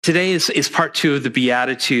Today is part 2 of the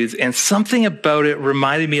Beatitudes, and something about it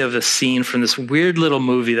reminded me of a scene from this weird little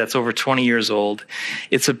movie that's over 20 years old.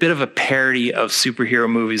 It's a bit of a parody of superhero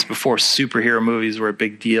movies before superhero movies were a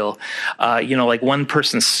big deal. Like one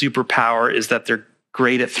person's superpower is that they're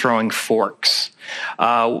great at throwing forks.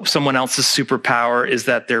 Someone else's superpower is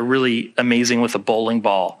that they're really amazing with a bowling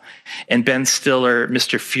ball. And Ben Stiller,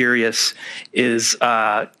 Mr. Furious,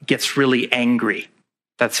 gets really angry.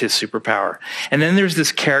 That's his superpower. And then there's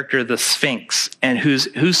this character, the Sphinx, and whose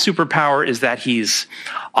superpower is that he's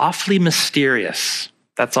awfully mysterious.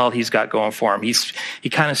 That's all he's got going for him. He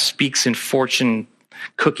kind of speaks in fortune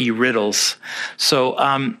cookie riddles. So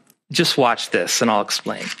just watch this and I'll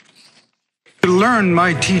explain. To learn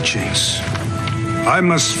my teachings, I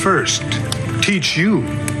must first teach you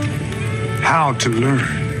how to learn.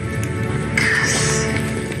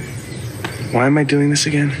 Why am I doing this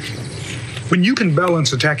again? When you can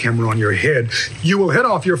balance attack hammer on your head, you will head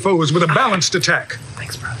off your foes with a balanced attack.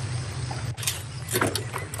 Thanks, bro.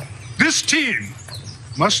 This team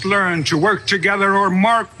must learn to work together, or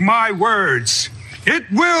mark my words, it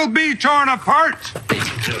will be torn apart.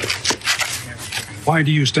 Why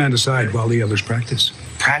do you stand aside while the others practice?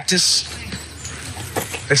 Practice?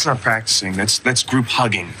 That's not practicing. That's group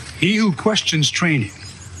hugging. He who questions training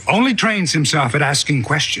only trains himself at asking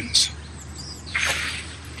questions.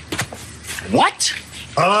 What?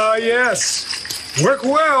 Ah, yes. Work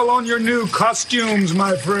well on your new costumes,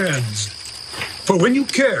 my friends. For when you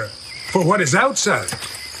care for what is outside,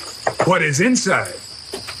 what is inside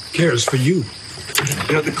cares for you.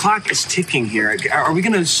 You know, the clock is ticking here. Are we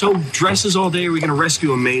going to sew dresses all day, or are we going to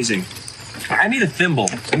rescue Amazing? I need a thimble.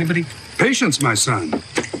 Anybody? Patience, my son.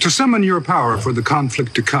 To summon your power for the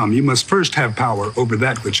conflict to come, you must first have power over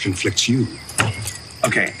that which conflicts you.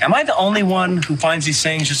 Okay, am I the only one who finds these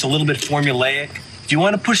sayings just a little bit formulaic? If you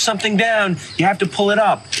want to push something down, you have to pull it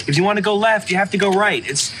up. If you want to go left, you have to go right.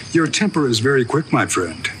 Your temper is very quick, my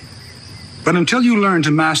friend. But until you learn to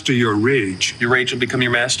master your rage... Your rage will become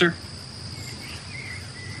your master?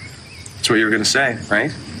 That's what you were going to say,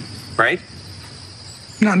 right? Right?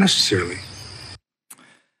 Not necessarily.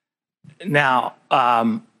 Now,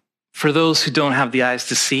 for those who don't have the eyes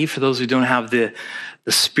to see, for those who don't have the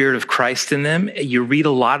Spirit of Christ in them, you read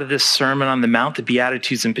a lot of this Sermon on the Mount, the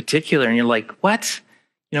Beatitudes in particular, and you're like, what?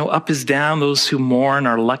 Up is down, those who mourn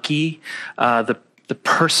are lucky, the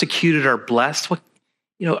persecuted are blessed. What,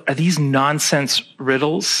 are these nonsense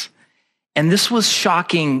riddles? And this was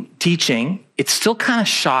shocking teaching. It still kind of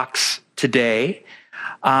shocks today.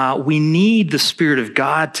 We need the Spirit of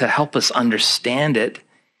God to help us understand it.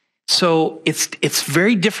 So it's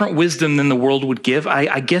very different wisdom than the world would give.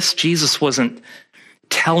 I guess Jesus wasn't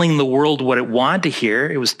telling the world what it wanted to hear.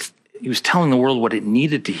 He was telling the world what it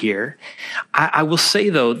needed to hear. I will say,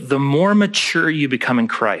 though, the more mature you become in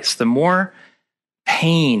Christ, the more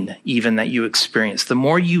pain even that you experience, the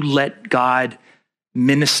more you let God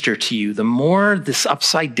minister to you, the more this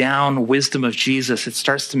upside down wisdom of Jesus, it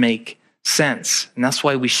starts to make sense. And that's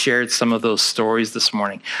why we shared some of those stories this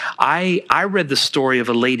morning. I read the story of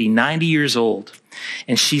a lady, 90 years old,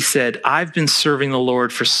 and she said, I've been serving the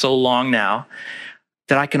Lord for so long now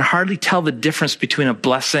that I can hardly tell the difference between a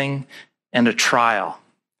blessing and a trial.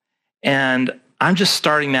 And I'm just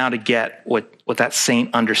starting now to get what that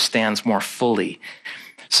saint understands more fully.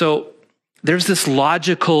 So there's this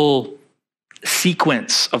logical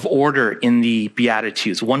sequence of order in the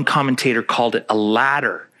Beatitudes. One commentator called it a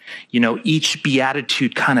ladder. Each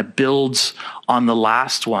beatitude kind of builds on the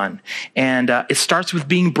last one. And it starts with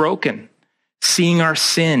being broken, seeing our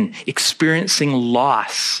sin, experiencing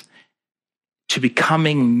loss, to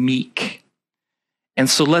becoming meek. And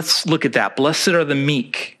so let's look at that. Blessed are the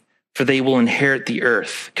meek, for they will inherit the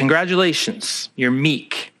earth. Congratulations, you're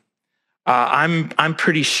meek. I'm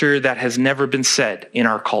pretty sure that has never been said in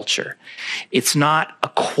our culture. It's not a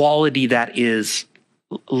quality that is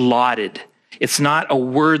lauded. It's not a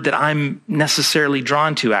word that I'm necessarily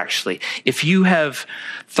drawn to, actually. If you have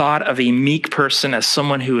thought of a meek person as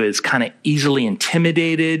someone who is kind of easily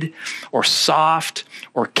intimidated or soft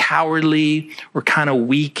or cowardly or kind of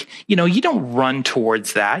weak, you don't run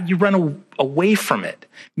towards that. You run away from it.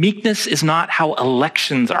 Meekness is not how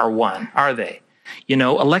elections are won, are they?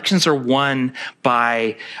 Elections are won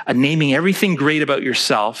by naming everything great about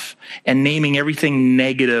yourself and naming everything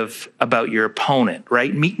negative about your opponent,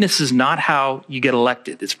 right? Meekness is not how you get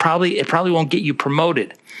elected. It probably won't get you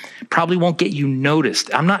promoted. Probably won't get you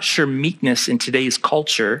noticed. I'm not sure meekness in today's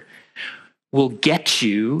culture will get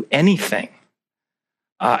you anything.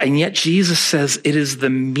 And yet Jesus says it is the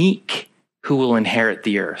meek who will inherit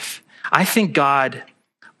the earth. I think God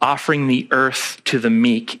offering the earth to the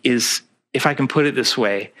meek is if I can put it this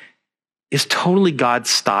way, is totally God's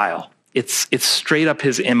style. It's straight up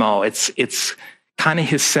his MO. It's kind of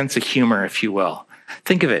his sense of humor, if you will.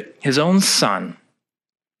 Think of it. His own son,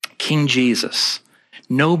 King Jesus,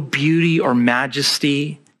 no beauty or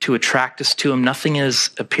majesty to attract us to him, nothing in his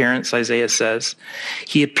appearance, Isaiah says.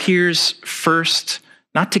 He appears first,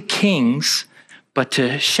 not to kings, but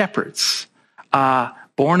to shepherds,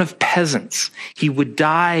 born of peasants. He would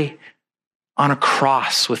die on a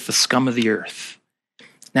cross with the scum of the earth.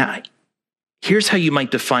 Now, here's how you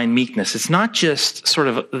might define meekness. It's not just sort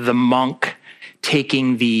of the monk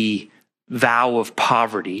taking the vow of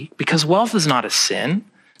poverty, because wealth is not a sin.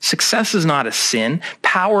 Success is not a sin.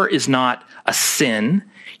 Power is not a sin.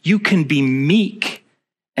 You can be meek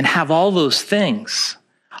and have all those things.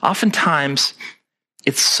 Oftentimes,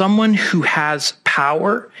 it's someone who has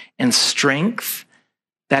power and strength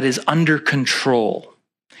that is under control.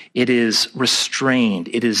 It is restrained.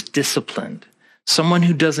 It is disciplined. Someone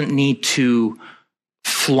who doesn't need to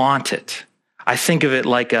flaunt it. I think of it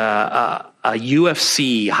like a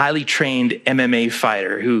UFC, highly trained MMA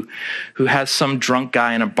fighter who has some drunk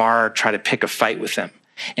guy in a bar try to pick a fight with him.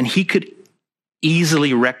 And he could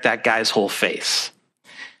easily wreck that guy's whole face.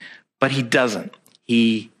 But he doesn't.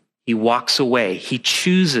 He walks away. He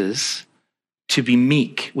chooses to be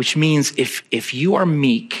meek, which means if you are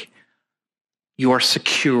meek, you are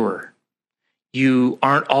secure. You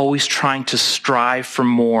aren't always trying to strive for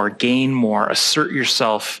more, gain more, assert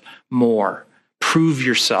yourself more, prove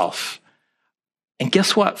yourself. And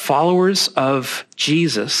guess what? Followers of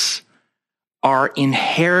Jesus are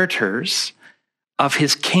inheritors of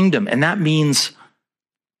his kingdom. And that means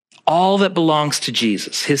all that belongs to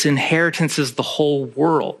Jesus. His inheritance is the whole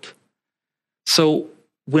world. So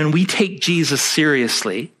when we take Jesus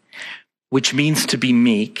seriously, which means to be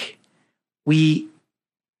meek, we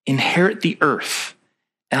inherit the earth.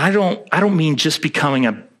 And I don't mean just becoming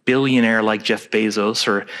a billionaire like Jeff Bezos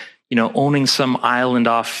or, owning some island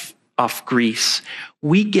off Greece.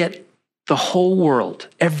 We get the whole world,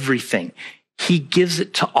 everything. He gives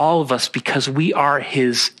it to all of us because we are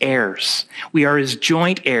his heirs. We are his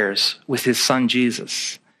joint heirs with his son,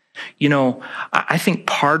 Jesus. I think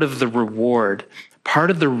part of the reward, part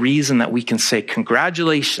of the reason that we can say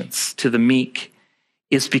congratulations to the meek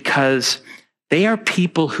is because they are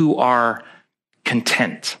people who are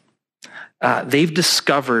content. They've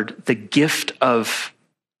discovered the gift of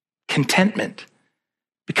contentment.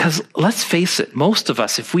 Because let's face it, most of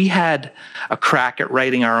us, if we had a crack at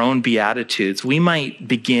writing our own Beatitudes, we might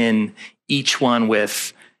begin each one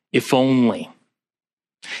with, if only.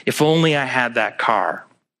 If only I had that car.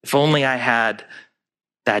 If only I had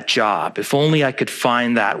that job. If only I could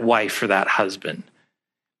find that wife or that husband.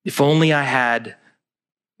 If only I had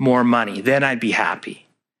more money, then I'd be happy.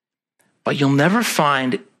 But you'll never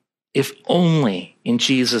find if only in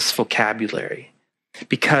Jesus' vocabulary,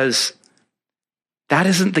 because that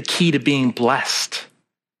isn't the key to being blessed.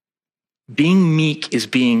 Being meek is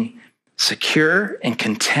being secure and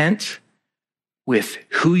content with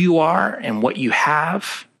who you are and what you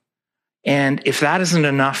have. And if that isn't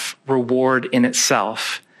enough reward in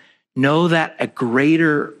itself, know that a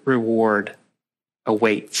greater reward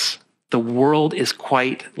awaits. The world is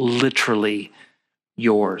quite literally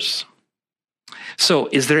yours. So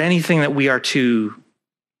is there anything that we are to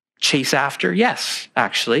chase after? Yes,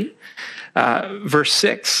 actually. Verse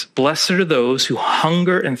 6, blessed are those who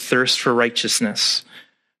hunger and thirst for righteousness,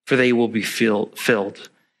 for they will be filled.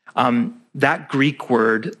 That Greek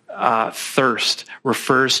word, thirst,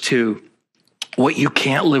 refers to what you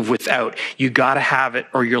can't live without. You got to have it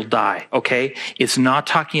or you'll die, okay? It's not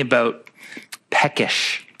talking about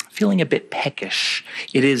peckish, feeling a bit peckish.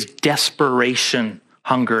 It is desperation,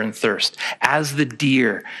 hunger and thirst. As the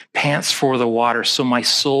deer pants for the water, so my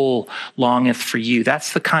soul longeth for you.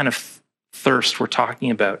 That's the kind of thirst we're talking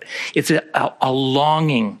about. It's a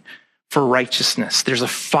longing for righteousness. There's a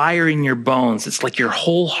fire in your bones. It's like your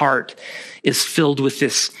whole heart is filled with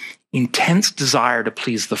this intense desire to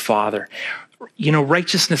please the Father.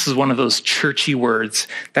 Righteousness is one of those churchy words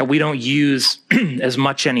that we don't use as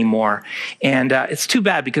much anymore. And it's too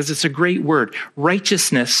bad because it's a great word.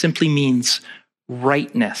 Righteousness simply means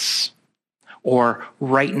rightness or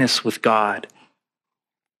rightness with God.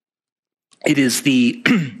 It is the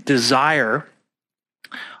desire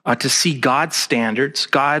to see God's standards,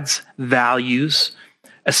 God's values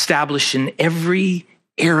established in every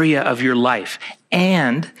area of your life,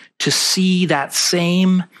 and to see that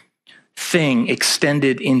same thing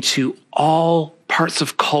extended into all parts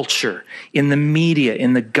of culture, in the media,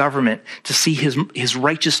 in the government, to see his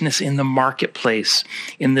righteousness in the marketplace,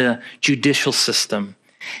 in the judicial system.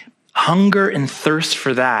 Hunger and thirst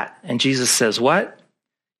for that. And Jesus says, what?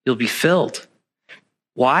 You'll be filled.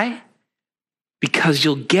 Why? Because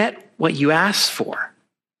you'll get what you asked for.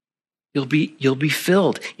 You'll be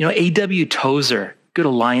filled. You know, A.W. Tozer, good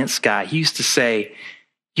Alliance guy, he used to say,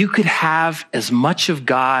 you could have as much of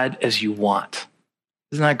God as you want.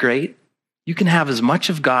 Isn't that great? You can have as much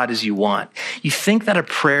of God as you want. You think that a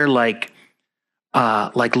prayer like,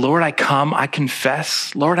 Lord, I come, I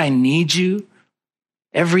confess, Lord, I need you.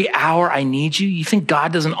 Every hour I need you. You think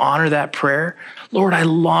God doesn't honor that prayer? Lord, I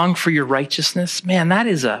long for your righteousness. Man, that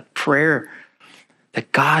is a prayer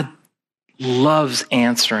that God loves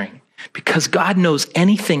answering, because God knows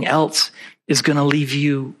anything else is going to leave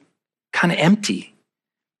you kind of empty.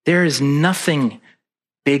 There is nothing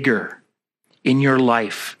bigger in your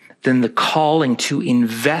life than the calling to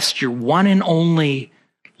invest your one and only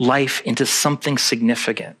life into something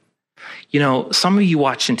significant. You know, some of you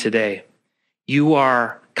watching today, you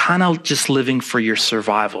are kind of just living for your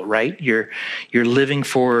survival, right? You're living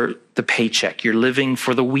for the paycheck. You're living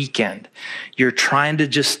for the weekend. You're trying to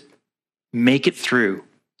just make it through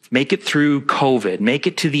COVID, make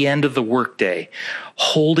it to the end of the workday,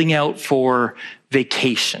 holding out for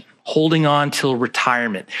vacation, holding on till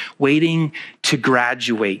retirement, waiting to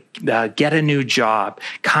graduate, get a new job,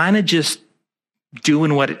 kind of just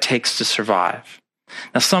doing what it takes to survive.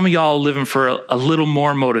 Now, some of y'all are living for a little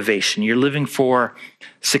more motivation. You're living for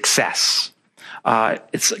success.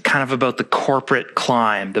 It's kind of about the corporate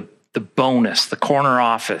climb, the bonus, the corner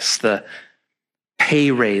office, the pay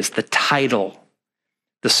raise, the title,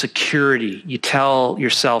 the security. You tell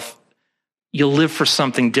yourself you'll live for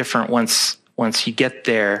something different once you get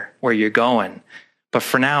there where you're going. But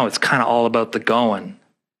for now, it's kind of all about the going.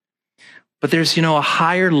 But there's, a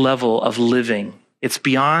higher level of living. It's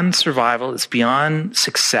beyond survival. It's beyond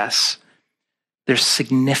success. There's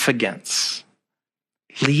significance,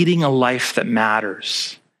 leading a life that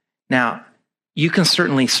matters. Now, you can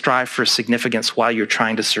certainly strive for significance while you're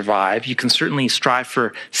trying to survive. You can certainly strive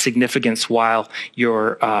for significance while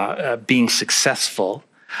you're being successful.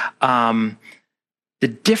 The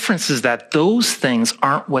difference is that those things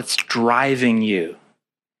aren't what's driving you.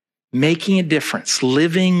 Making a difference,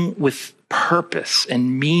 living with purpose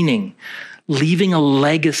and meaning, leaving a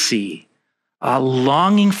legacy,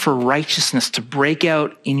 longing for righteousness to break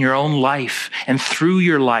out in your own life and through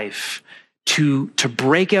your life, to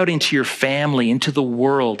break out into your family, into the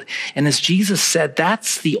world. And as Jesus said,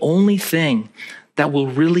 that's the only thing that will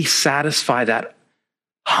really satisfy that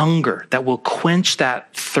hunger, that will quench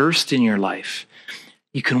that thirst in your life.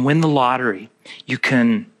 You can win the lottery. You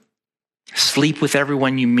can sleep with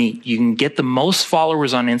everyone you meet. You can get the most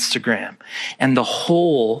followers on Instagram. And the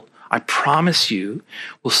whole, I promise you,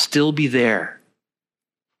 will still be there.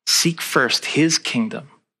 Seek first his kingdom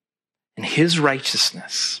and his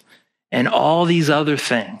righteousness, and all these other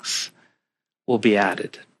things will be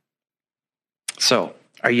added. So,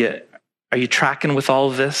 are you tracking with all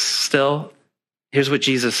of this still? Here's what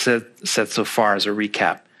Jesus said so far as a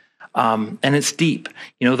recap. And it's deep.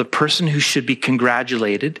 The person who should be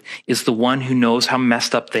congratulated is the one who knows how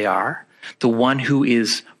messed up they are, the one who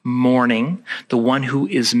is mourning, the one who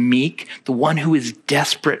is meek, the one who is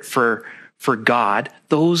desperate for God.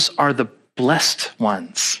 Those are the blessed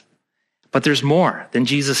ones. But there's more. Then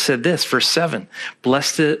Jesus said this, verse 7,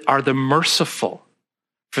 blessed are the merciful,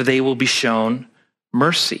 for they will be shown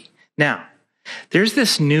mercy. Now, there's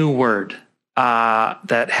this new word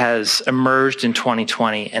that has emerged in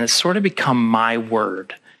 2020, and it's sort of become my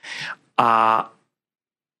word.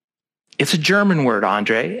 It's a German word,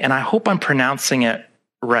 Andre, and I hope I'm pronouncing it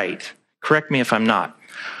right. Correct me if I'm not.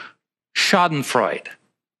 Schadenfreude.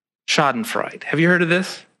 Schadenfreude. Have you heard of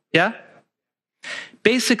this? Yeah?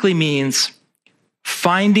 Basically means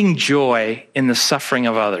finding joy in the suffering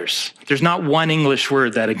of others. There's not one English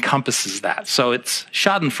word that encompasses that. So it's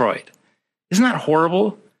Schadenfreude. Isn't that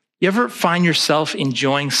horrible? You ever find yourself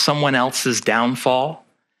enjoying someone else's downfall?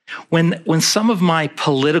 When some of my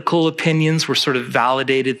political opinions were sort of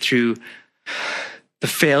validated through the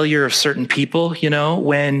failure of certain people,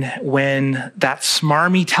 when that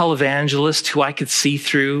smarmy televangelist who I could see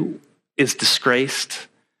through is disgraced,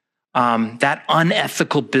 that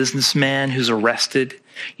unethical businessman who's arrested,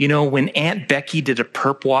 when Aunt Becky did a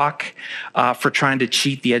perp walk for trying to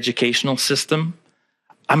cheat the educational system,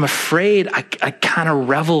 I'm afraid I kind of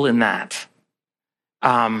revel in that.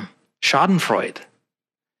 Schadenfreude.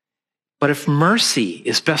 But if mercy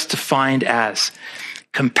is best defined as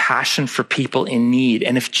compassion for people in need,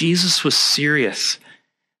 and if Jesus was serious,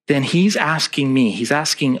 then he's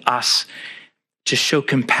asking us to show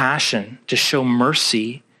compassion, to show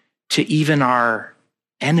mercy to even our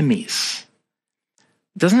enemies.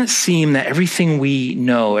 doesn't it seem that everything we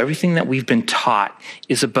know, everything that we've been taught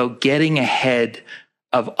is about getting ahead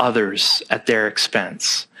of others at their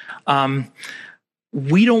expense?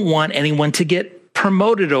 We don't want anyone to get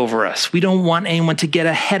promoted over us. We don't want anyone to get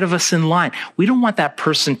ahead of us in line. We don't want that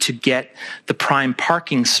person to get the prime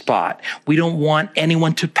parking spot. We don't want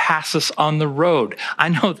anyone to pass us on the road. I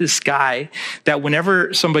know this guy that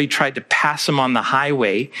whenever somebody tried to pass him on the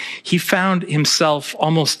highway, he found himself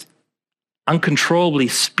almost uncontrollably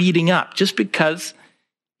speeding up just because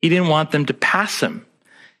he didn't want them to pass him.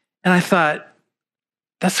 And I thought,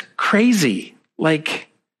 that's crazy. Like,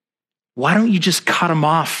 why don't you just cut him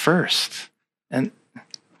off first? And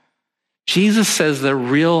Jesus says the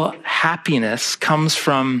real happiness comes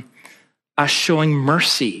from us showing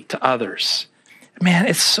mercy to others. Man,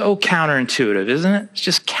 it's so counterintuitive, isn't it? It's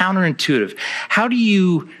just counterintuitive. How do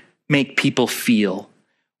you make people feel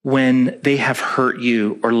when they have hurt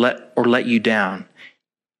you or let you down?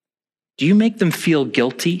 Do you make them feel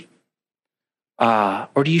guilty?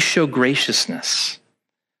 Or do you show graciousness?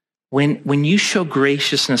 When you show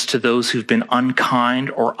graciousness to those who've been unkind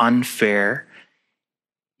or unfair,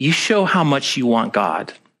 you show how much you want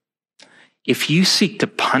God. If you seek to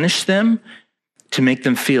punish them, to make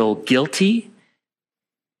them feel guilty,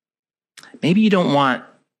 maybe you don't want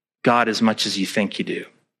God as much as you think you do.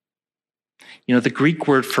 You know, the Greek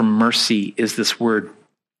word for mercy is this word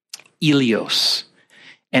ilios,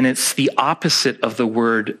 and it's the opposite of the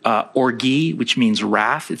word orgi, which means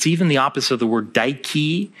wrath. It's even the opposite of the word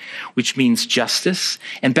daiki, which means justice.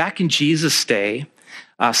 And back in Jesus' day,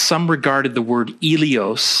 some regarded the word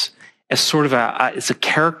ilios as sort of it's a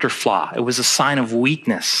character flaw. It was a sign of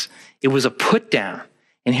weakness. It was a put down.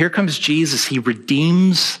 And here comes Jesus. He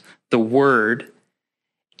redeems the word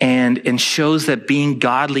and shows that being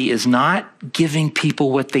godly is not giving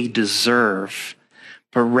people what they deserve,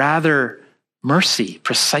 but rather mercy,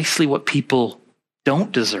 precisely what people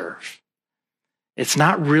don't deserve. It's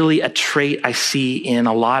not really a trait I see in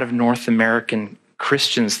a lot of North American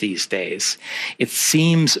Christians these days. It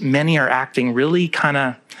seems many are acting really kind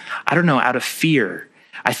of, out of fear.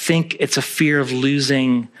 I think it's a fear of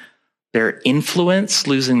losing their influence,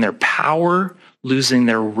 losing their power, losing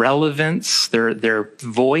their relevance, their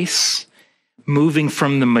voice, moving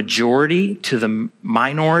from the majority to the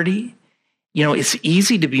minority. You know, it's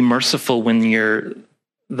easy to be merciful when you're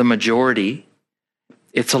the majority.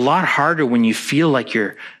 It's a lot harder when you feel like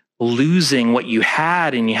you're losing what you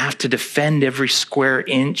had and you have to defend every square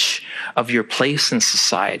inch of your place in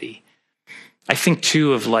society. I think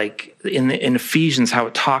too of like in Ephesians, how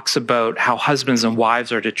it talks about how husbands and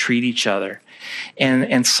wives are to treat each other.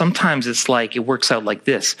 And sometimes it's like, it works out like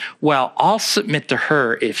this. Well, I'll submit to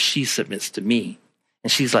her if she submits to me.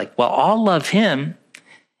 And she's like, well, I'll love him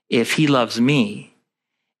if he loves me.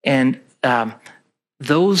 And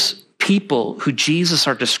those people who Jesus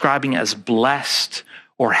are describing as blessed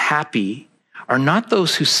or happy are not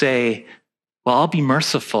those who say, well, I'll be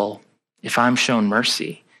merciful if I'm shown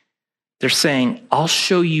mercy. They're saying, I'll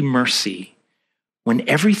show you mercy when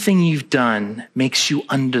everything you've done makes you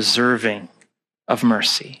undeserving of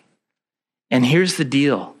mercy. And here's the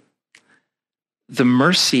deal. The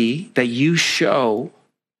mercy that you show,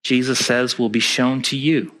 Jesus says, will be shown to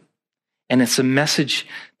you. And it's a message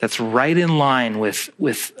that's right in line with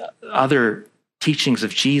other teachings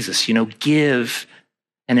of Jesus. You know, give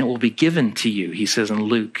and it will be given to you, he says in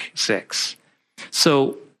Luke 6.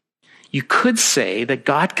 So you could say that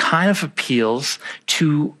God kind of appeals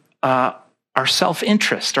to our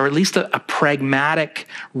self-interest, or at least a pragmatic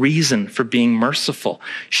reason for being merciful.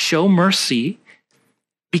 Show mercy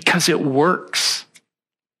because it works.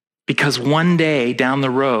 Because one day down the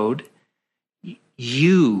road,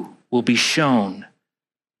 you will be shown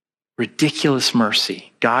ridiculous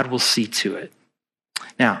mercy. God will see to it.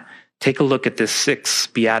 Now, take a look at this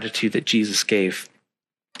sixth beatitude that Jesus gave.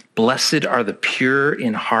 Blessed are the pure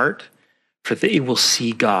in heart, for they will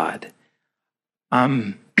see God.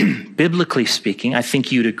 Biblically speaking, I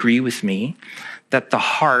think you'd agree with me that the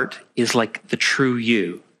heart is like the true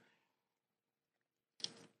you.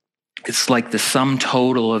 It's like the sum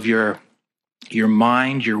total of your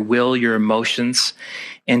mind, your will, your emotions.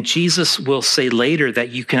 And Jesus will say later that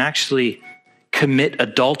you can actually commit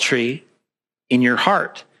adultery in your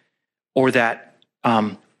heart, or that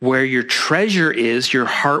where your treasure is, your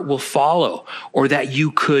heart will follow, or that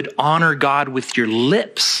you could honor God with your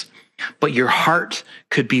lips, but your heart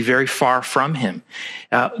could be very far from him.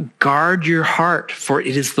 Guard your heart, for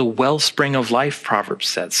it is the wellspring of life, Proverbs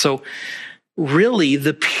says. So really,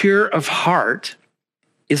 the pure of heart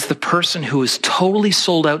is the person who is totally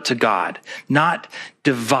sold out to God, not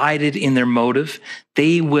divided in their motive.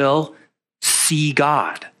 They will see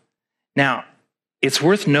God. Now, it's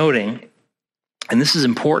worth noting, and this is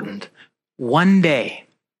important, one day,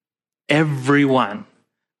 everyone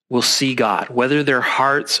will see God, whether their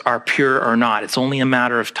hearts are pure or not. It's only a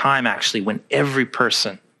matter of time, actually, when every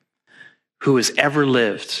person who has ever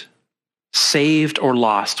lived, saved or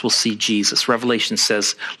lost, will see Jesus. Revelation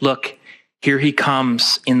says, look, here he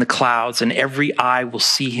comes in the clouds, and every eye will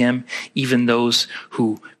see him, even those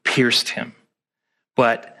who pierced him.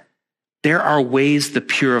 But there are ways the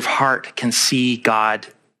pure of heart can see God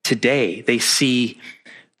today. They see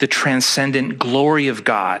the transcendent glory of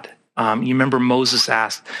God. You remember Moses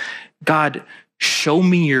asked, God, show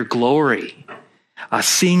me your glory.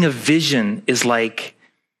 Seeing a vision is like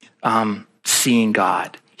seeing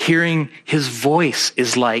God. Hearing his voice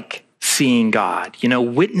is like seeing God.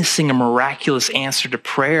 Witnessing a miraculous answer to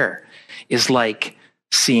prayer is like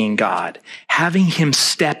seeing God. Having him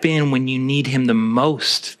step in when you need him the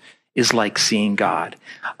most is like seeing God.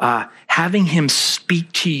 Having him speak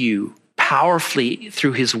to you powerfully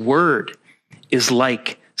through his word is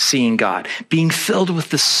like seeing God. Being filled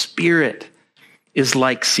with the Spirit is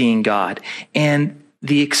like seeing God. And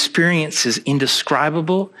the experience is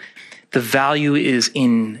indescribable. The value is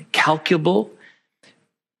incalculable.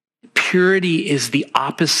 Purity is the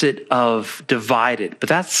opposite of divided. But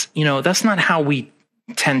that's not how we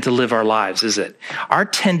tend to live our lives, is it? Our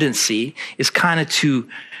tendency is kind of to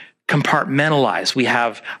compartmentalize. We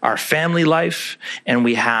have our family life, and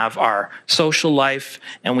we have our social life,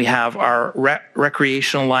 and we have our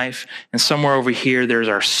recreational life, and somewhere over here there's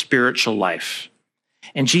our spiritual life.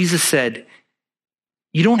 And Jesus said,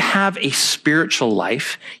 you don't have a spiritual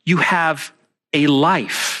life, you have a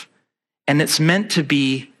life, and it's meant to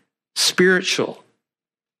be spiritual.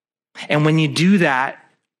 And when you do that,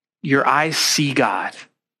 your eyes see God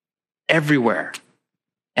everywhere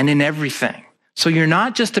and in everything. So you're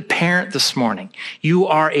not just a parent this morning. You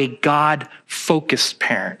are a God-focused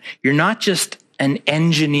parent. You're not just an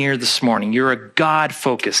engineer this morning. You're a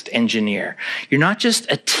God-focused engineer. You're not just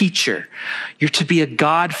a teacher. You're to be a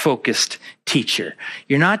God-focused teacher.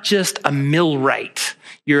 You're not just a millwright.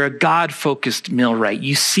 You're a God-focused millwright.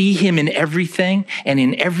 You see him in everything, and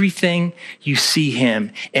in everything you see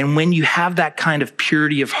him. And when you have that kind of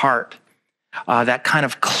purity of heart, that kind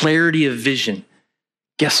of clarity of vision,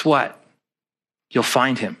 guess what? You'll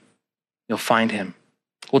find him. You'll find him.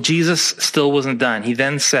 Well, Jesus still wasn't done. He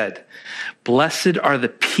then said, blessed are the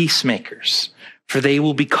peacemakers, for they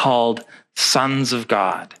will be called sons of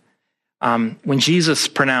God. When Jesus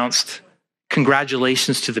pronounced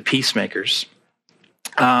congratulations to the peacemakers,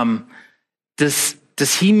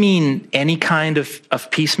 does he mean any kind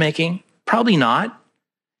of peacemaking? Probably not.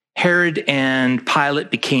 Herod and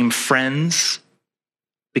Pilate became friends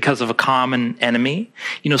because of a common enemy.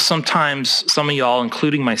 Sometimes some of y'all,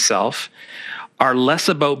 including myself, are less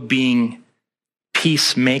about being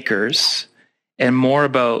peacemakers and more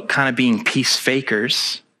about kind of being peace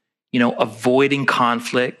fakers, avoiding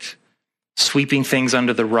conflict, sweeping things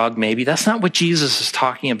under the rug maybe. That's not what Jesus is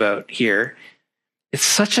talking about here. It's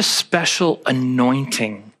such a special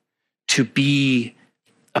anointing to be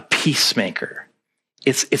a peacemaker.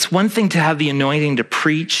 It's one thing to have the anointing to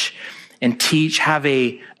preach and teach, have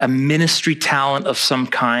a ministry talent of some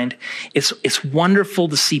kind. It's wonderful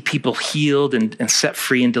to see people healed and set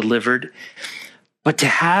free and delivered. But to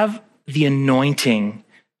have the anointing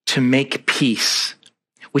to make peace,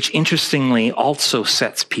 which interestingly also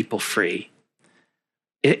sets people free,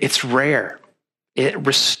 it's rare.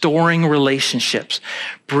 Restoring relationships,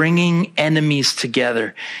 bringing enemies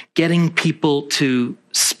together, getting people to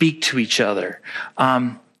speak to each other,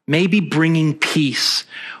 maybe bringing peace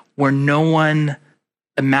where no one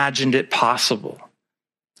imagined it possible.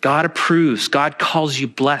 God approves. God calls you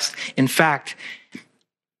blessed. In fact,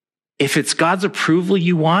 if it's God's approval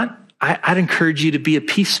you want, I'd encourage you to be a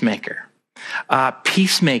peacemaker.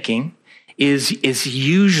 Peacemaking is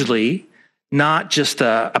usually not just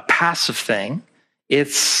a passive thing.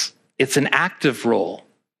 It's an active role.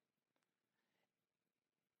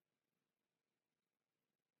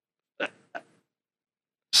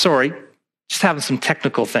 Sorry, just having some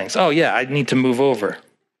technical things. Oh yeah, I need to move over.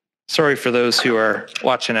 Sorry for those who are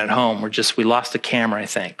watching at home. We lost the camera, I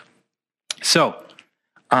think. So,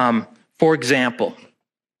 for example,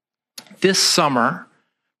 this summer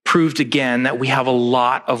proved again that we have a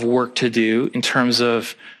lot of work to do in terms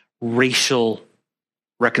of racial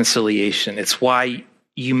reconciliation. It's why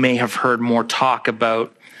you may have heard more talk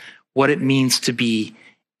about what it means to be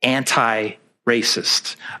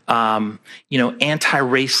anti-racist.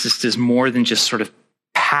 Anti-racist is more than just sort of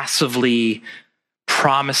passively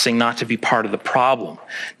promising not to be part of the problem,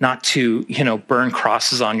 not to, burn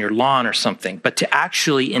crosses on your lawn or something, but to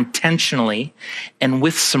actually intentionally and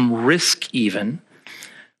with some risk even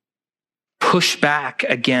push back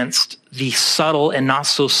against the subtle and not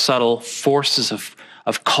so subtle forces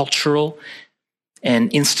of cultural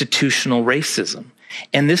and institutional racism.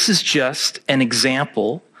 And this is just an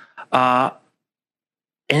example. And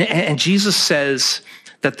Jesus says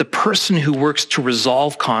that the person who works to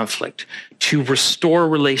resolve conflict, to restore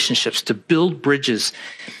relationships, to build bridges,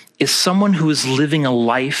 is someone who is living a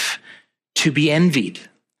life to be envied.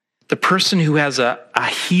 The person who has a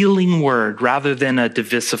healing word rather than a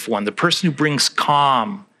divisive one. The person who brings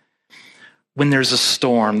calm when there's a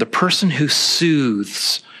storm. The person who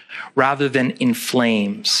soothes rather than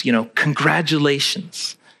inflames.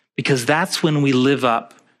 Congratulations, because that's when we live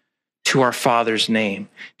up to our Father's name.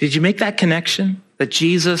 Did you make that connection? That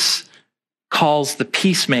Jesus calls the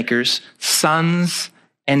peacemakers sons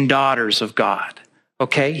and daughters of God.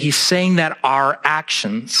 Okay? He's saying that our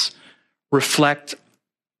actions reflect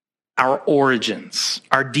our origins,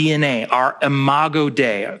 our DNA, our imago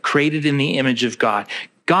Dei, created in the image of God.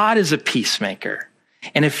 God is a peacemaker.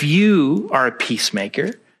 And if you are a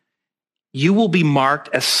peacemaker, you will be marked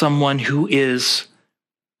as someone who is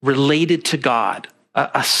related to God,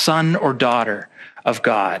 a son or daughter of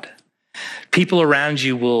God. People around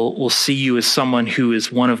you will see you as someone who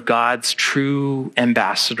is one of God's true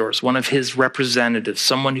ambassadors, one of his representatives,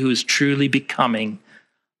 someone who is truly becoming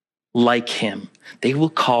like him. They will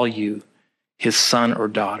call you his son or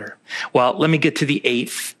daughter. Well, let me get to the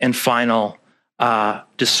eighth and final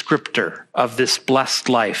descriptor of this blessed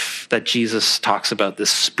life that Jesus talks about, this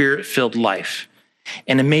spirit-filled life.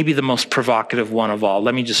 And it may be the most provocative one of all.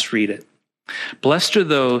 Let me just read it. Blessed are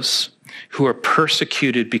those who are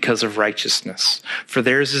persecuted because of righteousness, for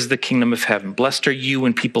theirs is the kingdom of heaven. Blessed are you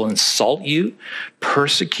when people insult you,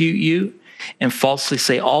 persecute you, and falsely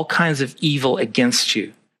say all kinds of evil against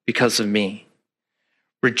you because of me.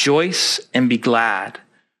 Rejoice and be glad,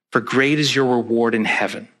 for great is your reward in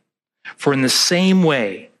heaven. For in the same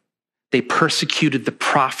way they persecuted the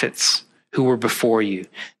prophets who were before you.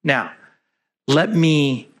 Now, let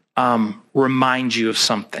me remind you of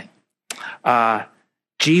something.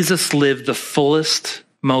 Jesus lived the fullest,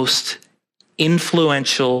 most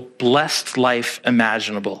influential, blessed life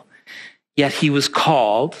imaginable. Yet he was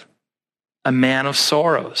called a man of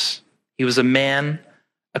sorrows. He was a man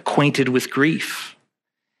acquainted with grief.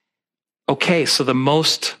 Okay, so the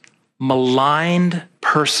most maligned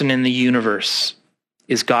person in the universe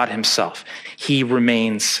is God himself. He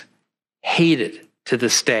remains hated to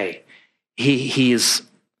this day. He is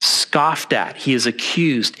scoffed at. He is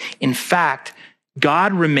accused. In fact,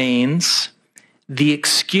 God remains the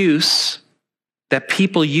excuse that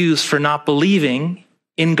people use for not believing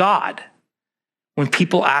in God. When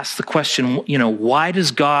people ask the question, why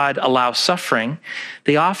does God allow suffering?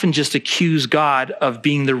 They often just accuse God of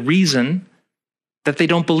being the reason that they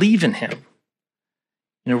don't believe in him.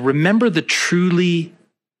 Remember, the truly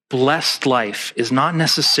blessed life is not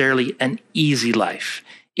necessarily an easy life.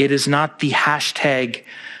 It is not the hashtag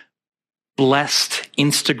blessed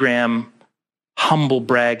Instagram humble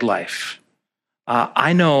brag life.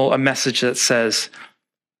 I know a message that says,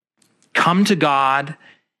 come to God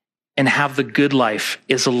and have the good life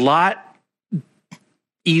is a lot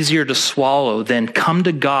easier to swallow than come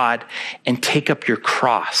to God and take up your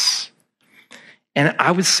cross. And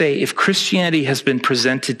I would say if Christianity has been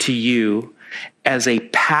presented to you as a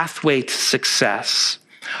pathway to success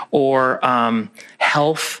or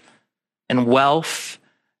health and wealth,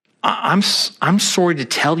 I'm sorry to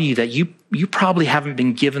tell you that you probably haven't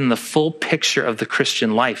been given the full picture of the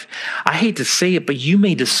Christian life. I hate to say it, but you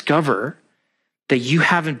may discover that you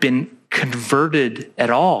haven't been converted at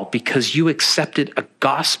all because you accepted a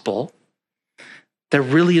gospel that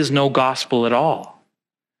really is no gospel at all.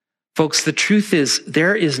 Folks, the truth is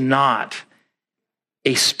there is not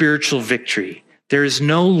a spiritual victory. There is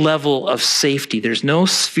no level of safety. There's no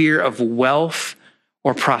sphere of wealth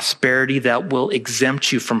or prosperity that will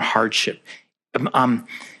exempt you from hardship.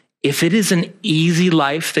 If it is an easy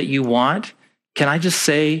life that you want, can I just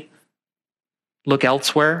say, look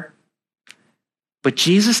elsewhere? But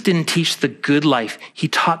Jesus didn't teach the good life. He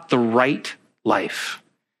taught the right life.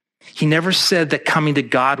 He never said that coming to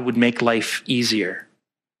God would make life easier.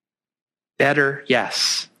 Better,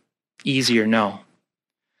 yes. Easier, no.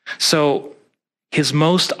 So his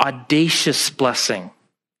most audacious blessing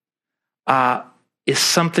is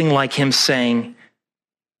something like him saying,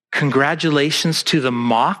 congratulations to the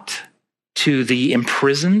mocked, to the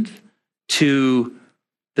imprisoned, to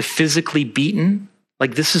the physically beaten.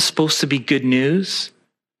 Like, this is supposed to be good news.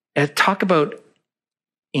 And talk about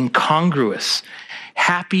incongruous.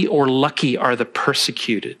 Happy or lucky are the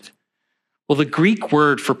persecuted. Well, the Greek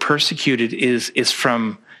word for persecuted is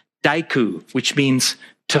from daiku, which means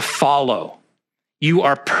to follow. You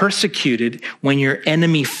are persecuted when your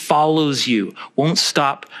enemy follows you, won't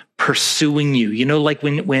stop pursuing you. You know, like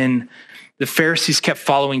when the Pharisees kept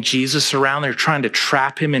following Jesus around, they're trying to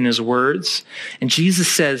trap him in his words. And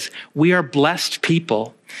Jesus says, we are blessed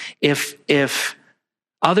people if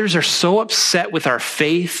others are so upset with our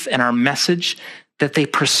faith and our message that they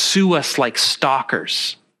pursue us like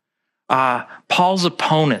stalkers. Paul's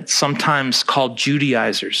opponents, sometimes called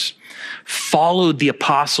Judaizers, followed the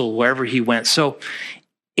apostle wherever he went. So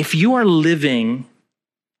if you are living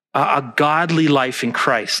a godly life in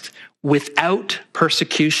Christ without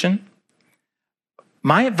persecution,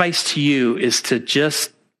 my advice to you is to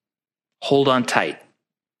just hold on tight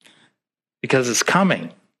because it's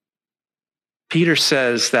coming. Peter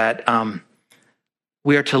says that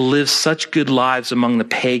we are to live such good lives among the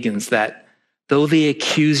pagans that though they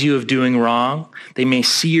accuse you of doing wrong, they may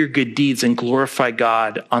see your good deeds and glorify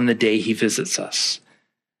God on the day he visits us.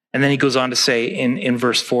 And then he goes on to say in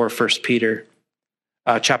verse 4, 1 Peter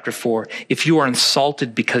chapter 4, if you are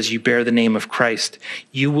insulted because you bear the name of Christ,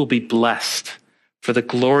 you will be blessed, for the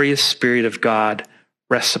glorious Spirit of God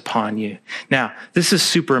rests upon you. Now, this is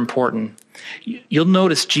super important. You'll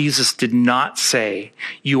notice Jesus did not say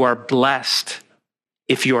you are blessed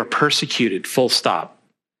if you are persecuted, full stop.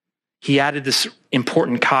 He added this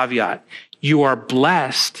important caveat. You are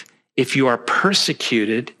blessed if you are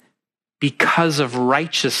persecuted because of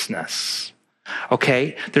righteousness.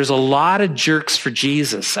 Okay? There's a lot of jerks for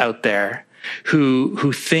Jesus out there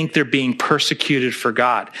who think they're being persecuted for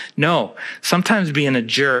God. No, sometimes being a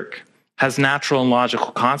jerk has natural and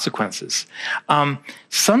logical consequences.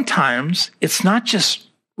 Sometimes it's not just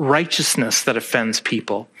righteousness that offends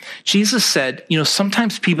people. Jesus said,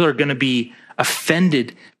 sometimes people are going to be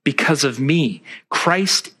offended because of me,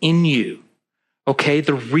 Christ in you. Okay,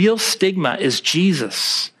 the real stigma is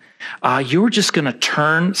Jesus. You're just going to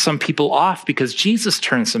turn some people off because Jesus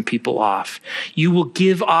turned some people off. You will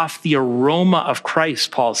give off the aroma of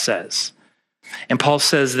Christ, Paul says. And Paul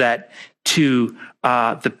says that to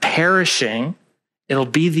the perishing, it'll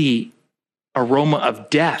be the aroma of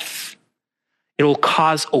death. It will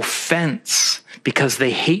cause offense because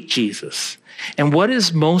they hate Jesus. And what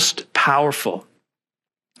is most powerful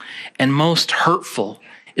and most hurtful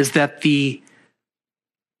is that the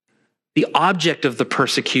object of the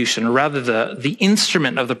persecution, or rather the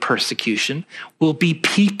instrument of the persecution, will be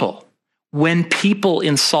people. When people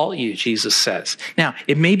insult you, Jesus says. Now,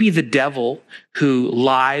 it may be the devil who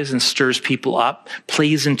lies and stirs people up,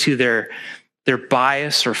 plays into their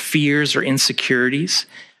bias or fears or insecurities,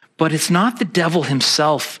 but it's not the devil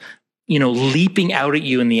himself, leaping out at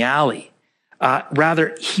you in the alley.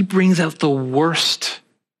 Rather, he brings out the worst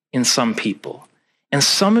in some people. And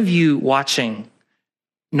some of you watching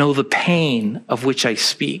know the pain of which I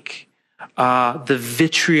speak, the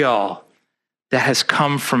vitriol that has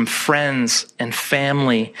come from friends and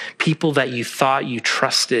family, people that you thought you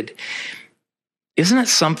trusted. Isn't it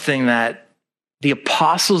something that the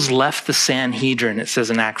apostles left the Sanhedrin, it says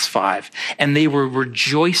in Acts 5, and they were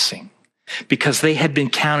rejoicing because they had been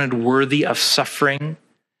counted worthy of suffering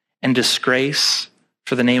and disgrace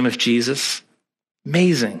for the name of Jesus?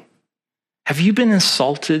 Amazing. Have you been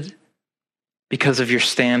insulted because of your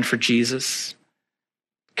stand for Jesus?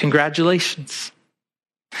 Congratulations.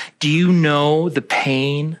 Do you know the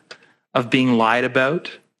pain of being lied about?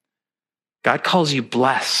 God calls you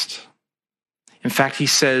blessed. In fact, he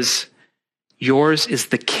says, yours is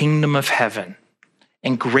the kingdom of heaven,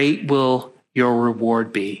 and great will your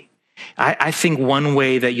reward be. I think one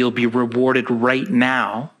way that you'll be rewarded right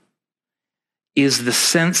now is the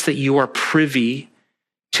sense that you are privy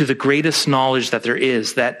to the greatest knowledge that there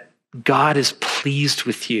is, that God is pleased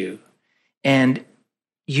with you. And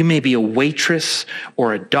you may be a waitress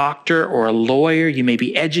or a doctor or a lawyer. You may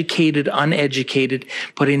be educated, uneducated,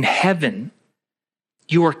 but in heaven,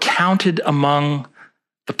 you are counted among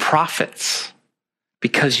the prophets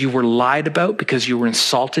because you were lied about, because you were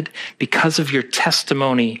insulted, because of your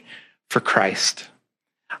testimony for Christ.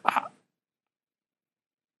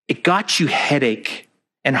 It got you headache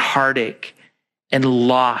and heartache and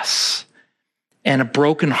loss and a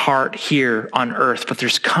broken heart here on earth, but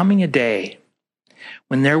there's coming a day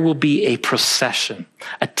when there will be a procession,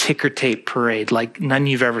 a ticker tape parade like none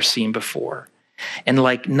you've ever seen before, and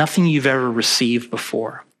like nothing you've ever received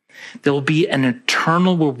before. There will be an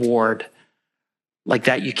eternal reward like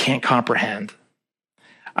that you can't comprehend.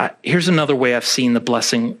 Here's another way I've seen the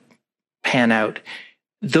blessing pan out.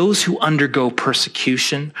 those who undergo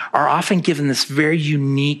persecution are often given this very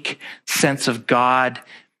unique sense of God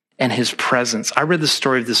and his presence. I read the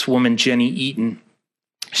story of this woman, Jenny Eaton.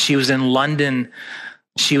 She was in London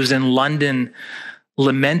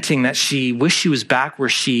lamenting that she wished she was back where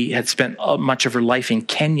she had spent much of her life in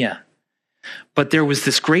Kenya. But there was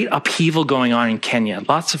this great upheaval going on in Kenya,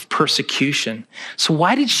 lots of persecution. So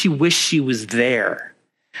why did she wish she was there?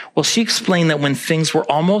 Well, she explained that when things were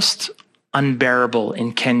almost unbearable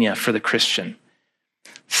in Kenya for the Christian,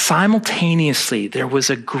 simultaneously there was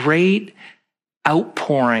a great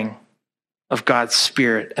outpouring of God's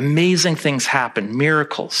Spirit. Amazing things happened,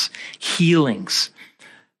 miracles, healings,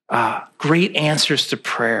 great answers to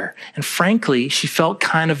prayer. And frankly, she felt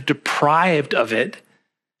kind of deprived of it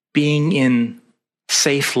being in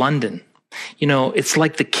safe London. You know, it's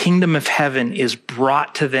like the kingdom of heaven is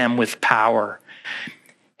brought to them with power.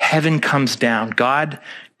 Heaven comes down. God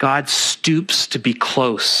stoops to be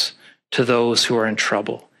close to those who are in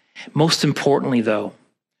trouble. Most importantly, though,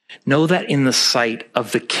 know that in the sight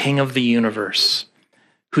of the King of the universe,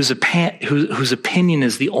 whose opinion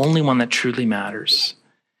is the only one that truly matters,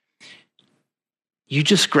 you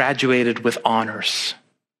just graduated with honors,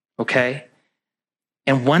 okay?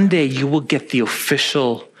 And one day you will get the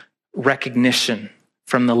official recognition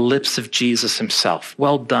from the lips of Jesus himself.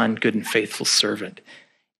 Well done, good and faithful servant.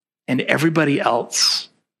 And everybody else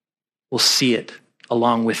will see it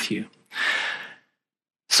along with you.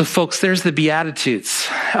 So folks, there's the Beatitudes.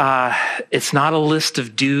 It's not a list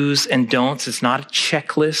of do's and don'ts. It's not a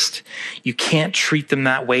checklist. You can't treat them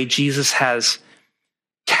that way. Jesus has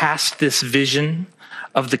cast this vision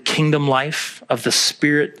of the kingdom life, of the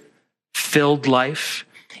Spirit-filled life.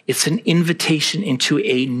 It's an invitation into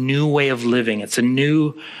a new way of living. It's a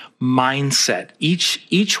new mindset.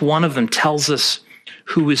 Each one of them tells us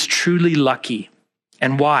who is truly lucky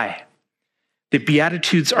and why. The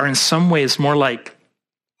Beatitudes are in some ways more like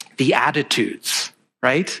the attitudes,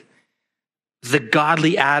 right? The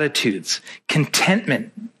godly attitudes,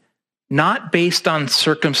 contentment, not based on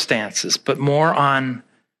circumstances, but more on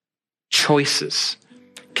choices.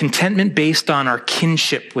 Contentment based on our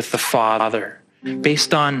kinship with the Father,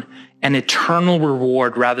 based on an eternal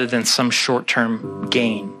reward rather than some short-term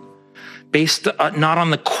gain, based not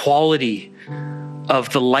on the quality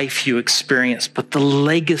of the life you experience, but the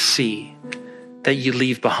legacy that you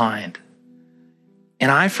leave behind. And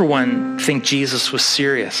I, for one, think Jesus was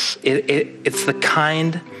serious. It's the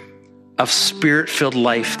kind of Spirit-filled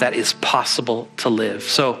life that is possible to live.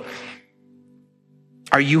 So,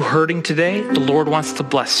 are you hurting today? The Lord wants to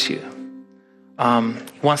bless you.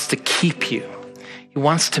 He wants to keep you. He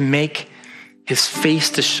wants to make his face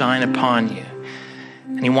to shine upon you.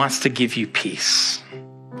 And he wants to give you peace.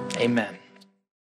 Amen.